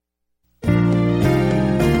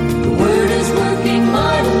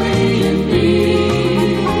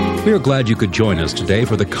We are glad you could join us today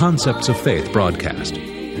for the Concepts of Faith broadcast.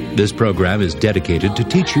 This program is dedicated to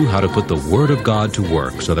teach you how to put the Word of God to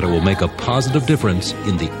work so that it will make a positive difference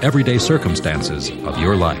in the everyday circumstances of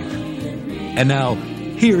your life. And now,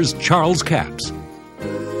 here's Charles Capps.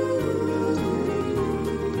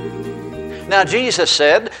 Now, Jesus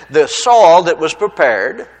said the soil that was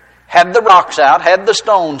prepared had the rocks out, had the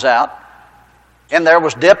stones out, and there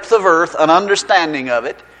was depth of earth, an understanding of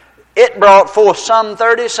it. It brought forth some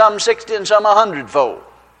 30, some 60, and some 100-fold.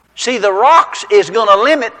 See, the rocks is going to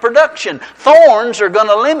limit production. Thorns are going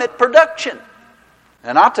to limit production.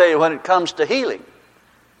 And I'll tell you, when it comes to healing,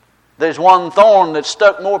 there's one thorn that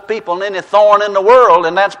stuck more people than any thorn in the world,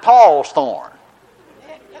 and that's Paul's thorn.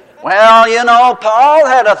 Well, you know, Paul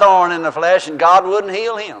had a thorn in the flesh, and God wouldn't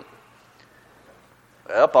heal him.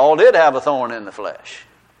 Well, Paul did have a thorn in the flesh,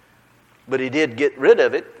 but he did get rid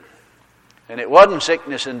of it. And it wasn't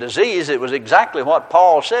sickness and disease. It was exactly what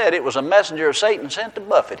Paul said. It was a messenger of Satan sent to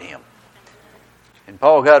buffet him. And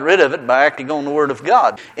Paul got rid of it by acting on the Word of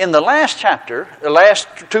God. In the last chapter, the last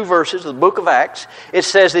two verses of the book of Acts, it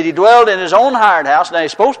says that he dwelled in his own hired house. Now,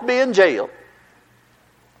 he's supposed to be in jail.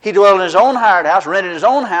 He dwelled in his own hired house, rented his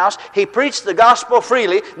own house. He preached the gospel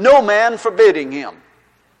freely, no man forbidding him.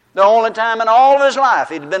 The only time in all of his life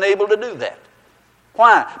he'd been able to do that.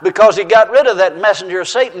 Why? Because he got rid of that messenger of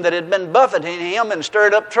Satan that had been buffeting him and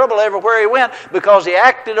stirred up trouble everywhere he went, because he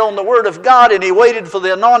acted on the Word of God and he waited for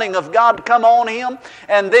the anointing of God to come on him,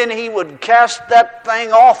 and then he would cast that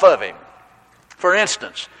thing off of him. For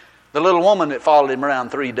instance, the little woman that followed him around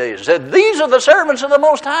 3 days and said, "These are the servants of the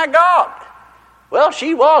Most High God." Well,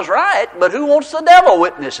 she was right, but who wants the devil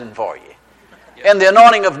witnessing for you? And the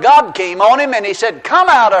anointing of God came on him, and he said, "Come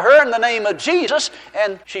out of her in the name of Jesus,"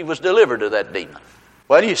 and she was delivered of that demon.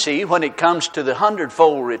 Well, you see, when it comes to the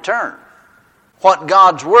 100-fold return, what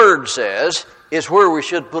God's Word says is where we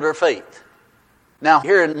should put our faith. Now,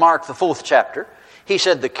 here in Mark, the 4th chapter, he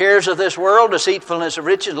said, "The cares of this world, deceitfulness of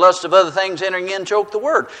riches, lust of other things entering in, choke the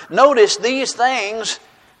Word." Notice these things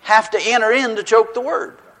have to enter in to choke the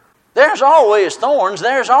Word. There's always thorns.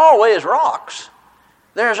 There's always rocks.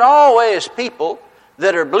 There's always people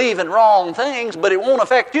that are believing wrong things, but it won't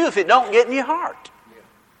affect you if it don't get in your heart.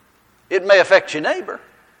 It may affect your neighbor,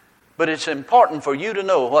 but it's important for you to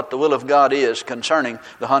know what the will of God is concerning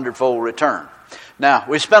the 100-fold return. Now,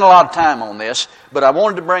 we spent a lot of time on this, but I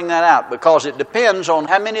wanted to bring that out because it depends on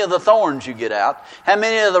how many of the thorns you get out, how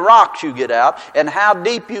many of the rocks you get out, and how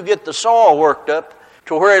deep you get the soil worked up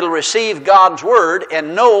to where it'll receive God's Word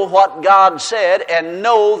and know what God said and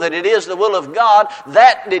know that it is the will of God.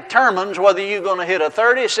 That determines whether you're going to hit a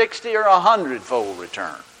 30, 60, or 100-fold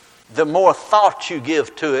return. The more thought you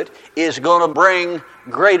give to it is going to bring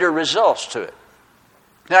greater results to it.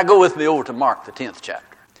 Now go with me over to Mark, the 10th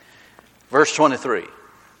chapter. Verse 23.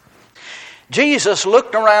 "Jesus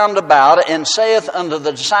looked around about and saith unto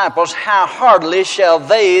the disciples, How hardly shall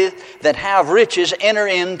they that have riches enter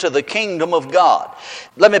into the kingdom of God?"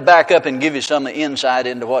 Let me back up and give you some insight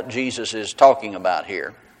into what Jesus is talking about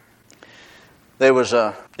here. There was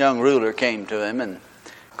a young ruler came to him and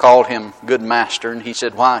called him good master, and he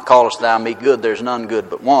said, "Why callest thou me good? There's none good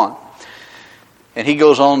but one." And he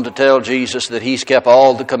goes on to tell Jesus that he's kept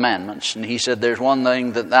all the commandments. And he said, "There's one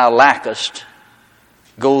thing that thou lackest.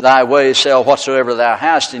 Go thy way, sell whatsoever thou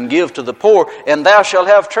hast, and give to the poor, and thou shalt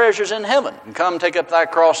have treasures in heaven. And come, take up thy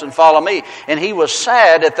cross, and follow me." And he was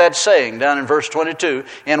sad at that saying, down in verse 22,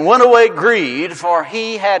 "and went away grieved, for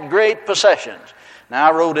he had great possessions." Now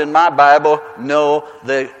I wrote in my Bible, "No,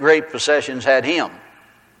 the great possessions had him."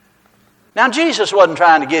 Now, Jesus wasn't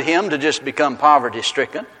trying to get him to just become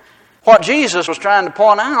poverty-stricken. What Jesus was trying to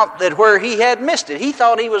point out that where he had missed it, he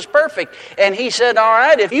thought he was perfect. And he said, all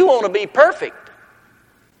right, if you want to be perfect.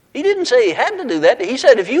 He didn't say he had to do that. He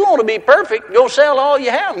said, if you want to be perfect, go sell all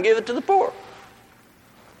you have and give it to the poor.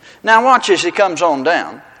 Now, watch as he comes on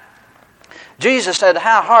down. Jesus said,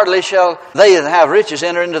 "How hardly shall they that have riches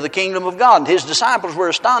enter into the kingdom of God?" And his disciples were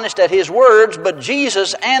astonished at his words, but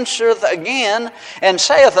Jesus answereth again and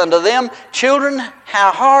saith unto them, "Children,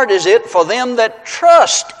 how hard is it for them that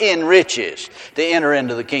trust in riches to enter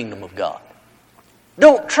into the kingdom of God?"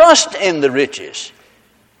 Don't trust in the riches.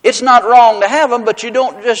 It's not wrong to have them, but you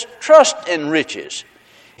don't just trust in riches.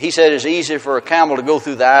 He said it's easier for a camel to go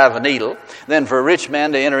through the eye of a needle than for a rich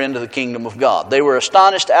man to enter into the kingdom of God. They were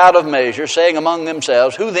astonished out of measure, saying among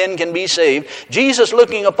themselves, "Who then can be saved?" Jesus,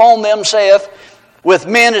 looking upon them, saith, "With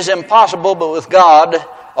men is impossible, but with God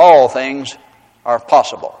all things are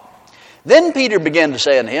possible." Then Peter began to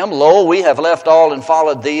say unto him, Lo, we have left all and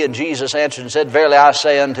followed thee. And Jesus answered and said, Verily I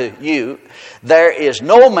say unto you, there is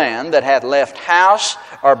no man that hath left house,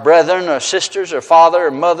 or brethren, or sisters, or father,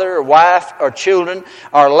 or mother, or wife, or children,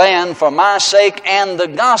 or land for my sake and the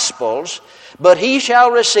gospel's, but he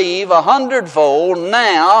shall receive 100-fold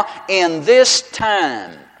now in this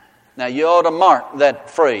time. Now you ought to mark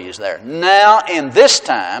that phrase there. Now in this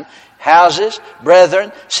time, houses,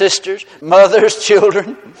 brethren, sisters, mothers,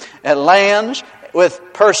 children, and lands with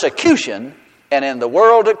persecution, and in the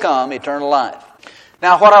world to come, eternal life.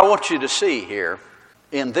 Now what I want you to see here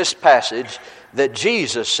in this passage, that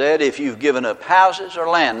Jesus said, if you've given up houses or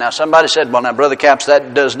land. Now somebody said, well now Brother Capps,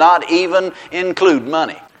 that does not even include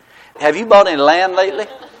money. Have you bought any land lately?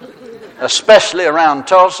 Especially around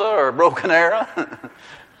Tulsa or Broken Arrow?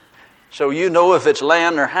 So you know if it's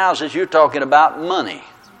land or houses, you're talking about money.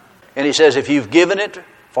 And he says, if you've given it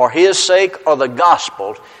for his sake or the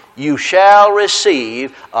gospel, you shall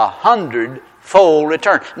receive 100-fold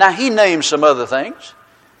return. Now he names some other things.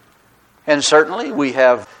 And certainly we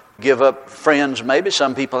have give up friends maybe.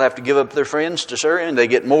 Some people have to give up their friends to serve and they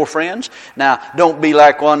get more friends. Now don't be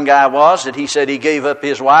like one guy was that he said he gave up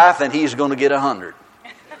his wife and he's going to get 100.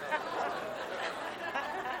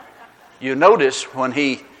 You notice when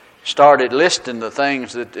he started listing the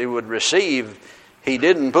things that he would receive, he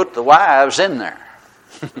didn't put the wives in there.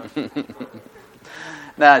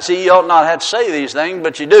 Now, see, you ought not have to say these things,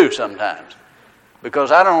 but you do sometimes.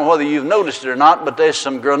 Because I don't know whether you've noticed it or not, but there's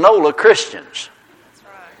some granola Christians.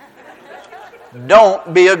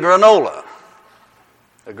 Don't be a granola.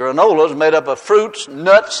 A granola is made up of fruits,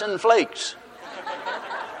 nuts, and flakes.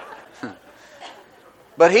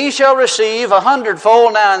 But he shall receive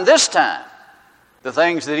 100-fold now in this time the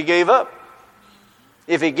things that he gave up,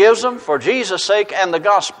 if he gives them for Jesus' sake and the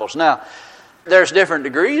gospel's. Now, there's different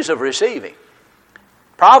degrees of receiving.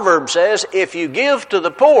 Proverbs says, if you give to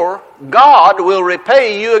the poor, God will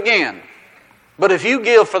repay you again. But if you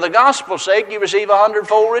give for the gospel's sake, you receive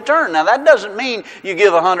 100-fold return. Now, that doesn't mean you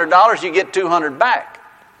give $100, you get $200 back.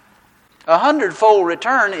 100-fold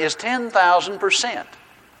return is 10,000%.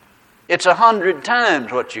 It's 100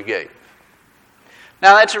 times what you gave.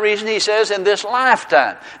 Now, that's the reason he says in this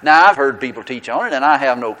lifetime. Now, I've heard people teach on it, and I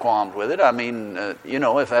have no qualms with it. I mean,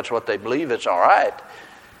 if that's what they believe, it's all right.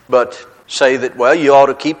 But say that, well, you ought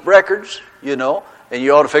to keep records, and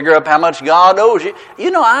you ought to figure out how much God owes you.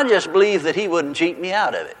 I just believe that he wouldn't cheat me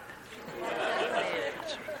out of it.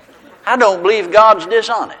 I don't believe God's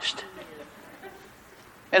dishonest.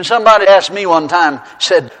 And somebody asked me one time,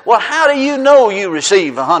 said, well, how do you know you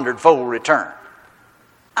receive 100-fold return?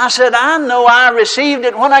 I said, I know I received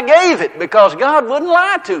it when I gave it because God wouldn't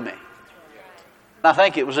lie to me. I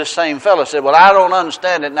think it was this same fellow said, well, I don't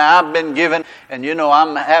understand it now. I've been given, and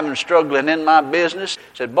I'm having struggling in my business.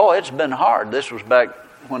 Said, boy, it's been hard. This was back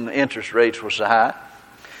when the interest rates were so high.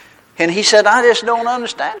 And he said, I just don't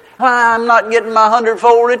understand why I'm not getting my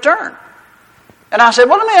 100-fold return. And I said,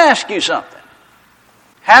 well, let me ask you something.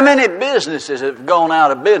 How many businesses have gone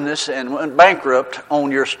out of business and went bankrupt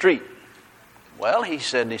on your street? Well, he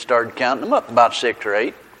said, he started counting them up, about 6 or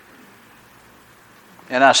 8.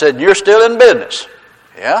 And I said, you're still in business.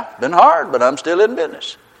 Yeah, been hard, but I'm still in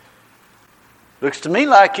business. Looks to me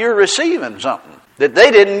like you're receiving something that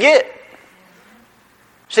they didn't get.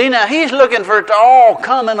 See, now he's looking for it to all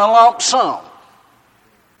come in a lump sum.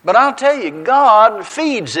 But I'll tell you, God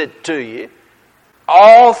feeds it to you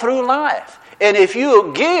all through life. And if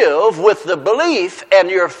you give with the belief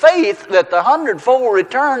and your faith that the 100-fold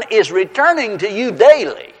return is returning to you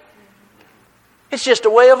daily, it's just a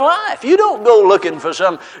way of life. You don't go looking for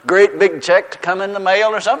some great big check to come in the mail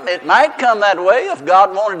or something. It might come that way if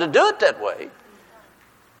God wanted to do it that way.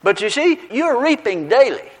 But you see, you're reaping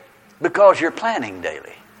daily because you're planning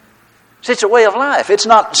daily. See, it's a way of life. It's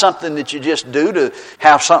not something that you just do to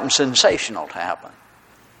have something sensational to happen.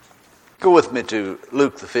 Go with me to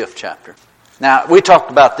Luke, the 5th chapter. Now, we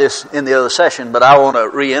talked about this in the other session, but I want to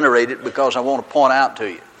reiterate it because I want to point out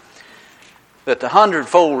to you that the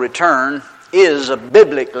 100-fold return is a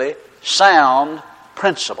biblically sound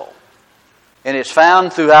principle. And it's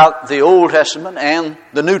found throughout the Old Testament and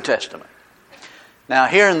the New Testament. Now,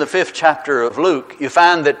 here in the 5th chapter of Luke, you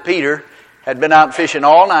find that Peter had been out fishing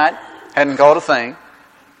all night, hadn't caught a thing.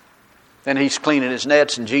 Then he's cleaning his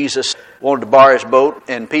nets, and Jesus wanted to borrow his boat,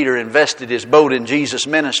 and Peter invested his boat in Jesus'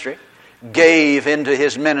 ministry, gave into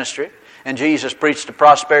his ministry, and Jesus preached a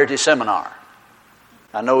prosperity seminar.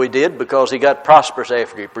 I know he did because he got prosperous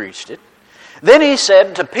after he preached it. Then he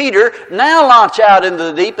said to Peter, now launch out into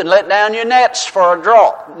the deep and let down your nets for a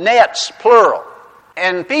draw. Nets, plural.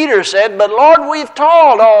 And Peter said, but Lord, we've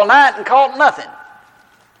toiled all night and caught nothing.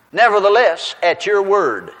 Nevertheless, at your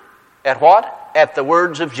word. At what? At the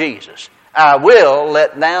words of Jesus. I will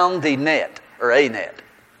let down the net, or a net.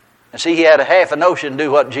 And see, he had a half a notion to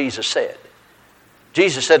do what Jesus said.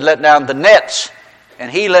 Jesus said, let down the nets, and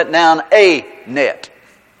he let down a net.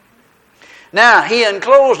 Now, he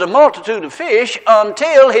enclosed a multitude of fish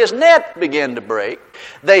until his net began to break.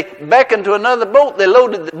 They beckoned to another boat. They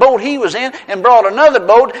loaded the boat he was in and brought another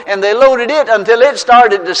boat, and they loaded it until it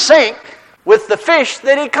started to sink with the fish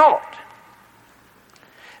that he caught.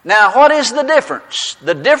 Now, what is the difference?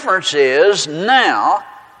 The difference is now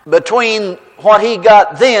between what he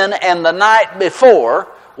got then and the night before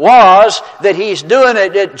was that he's doing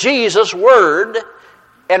it at Jesus' word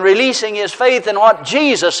and releasing his faith in what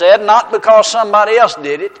Jesus said, not because somebody else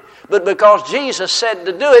did it, but because Jesus said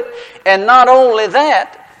to do it. And not only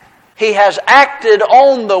that, he has acted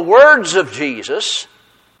on the words of Jesus,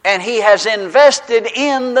 and he has invested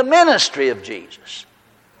in the ministry of Jesus.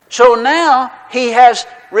 So now he has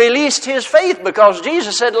released his faith because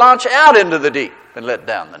Jesus said, launch out into the deep and let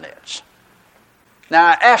down the nets. Now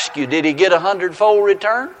I ask you, did he get 100-fold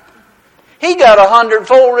return? He got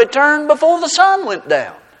 100-fold return before the sun went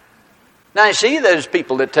down. Now you see, there's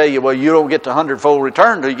people that tell you, well, you don't get the 100-fold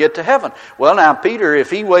return until you get to heaven. Well, now Peter, if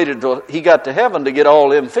he waited till he got to heaven to get all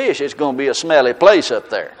them fish, it's going to be a smelly place up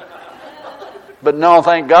there. But no,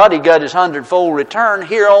 thank God he got his 100-fold return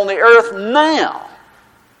here on the earth now,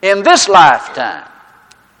 in this lifetime.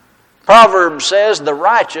 Proverbs says, the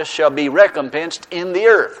righteous shall be recompensed in the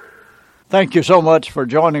earth. Thank you so much for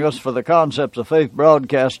joining us for the Concepts of Faith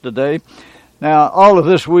broadcast today. Now, all of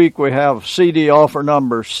this week we have CD offer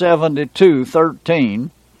number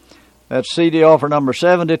 7213. That's CD offer number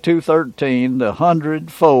 7213, the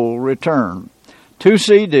 100-fold return. 2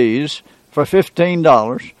 CDs for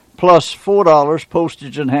 $15, plus $4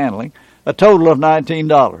 postage and handling, a total of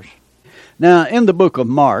 $19. Now, in the book of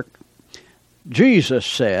Mark, Jesus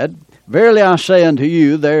said, verily I say unto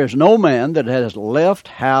you, there is no man that has left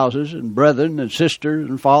houses and brethren and sisters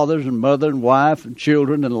and fathers and mother and wife and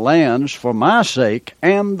children and lands for my sake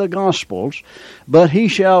and the gospel's, but he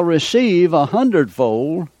shall receive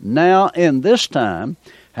 100-fold now in this time,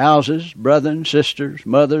 houses, brethren, sisters,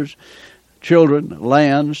 mothers, children,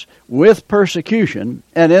 lands, with persecution,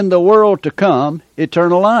 and in the world to come,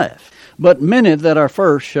 eternal life. But many that are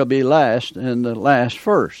first shall be last, and the last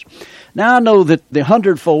first. Now I know that the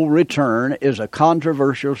 100-fold return is a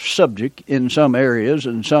controversial subject in some areas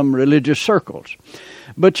and some religious circles.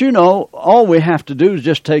 But you know, all we have to do is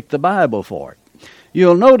just take the Bible for it.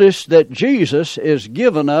 You'll notice that Jesus is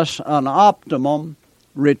giving us an optimum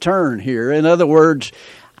return here. In other words,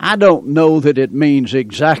 I don't know that it means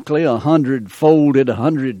exactly 100-folded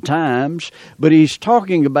 100 times, but he's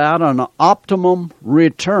talking about an optimum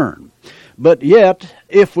return. But yet,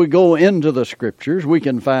 if we go into the Scriptures, we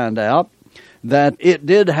can find out that it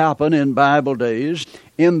did happen in Bible days.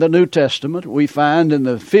 In the New Testament, we find in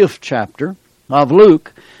the 5th chapter of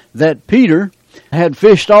Luke that Peter had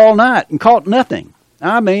fished all night and caught nothing.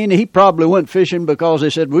 I mean, he probably went fishing because they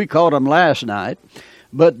said, we caught him last night.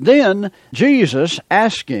 But then Jesus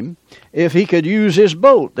asked him if he could use his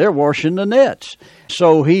boat. They're washing the nets.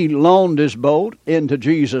 So he loaned his boat into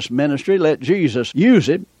Jesus' ministry, let Jesus use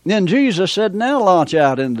it. Then Jesus said, now launch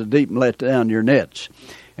out into the deep and let down your nets.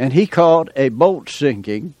 And he caught a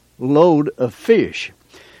boat-sinking load of fish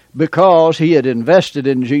because he had invested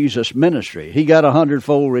in Jesus' ministry. He got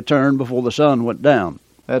 100-fold return before the sun went down.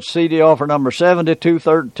 That's CD offer number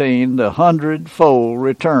 7213, the 100-fold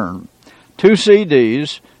return. 2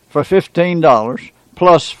 CDs for $15,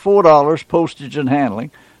 plus $4 postage and handling,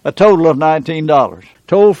 a total of $19.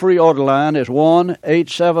 Toll-free order line is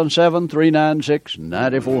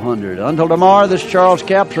 1-877-396-9400. Until tomorrow, this is Charles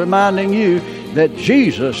Capps reminding you that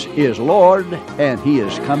Jesus is Lord and He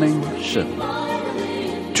is coming soon.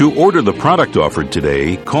 To order the product offered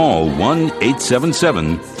today, call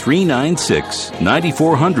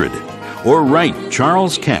 1-877-396-9400 or write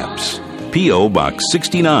Charles Capps, P.O. Box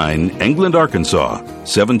 69, England, Arkansas,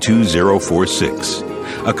 72046.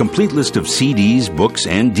 A complete list of CDs, books,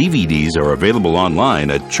 and DVDs are available online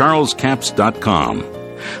at charlescapps.com.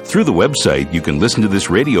 Through the website, you can listen to this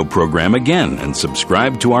radio program again and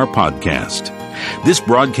subscribe to our podcast. This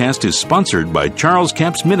broadcast is sponsored by Charles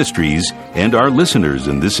Capps Ministries and our listeners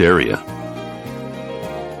in this area.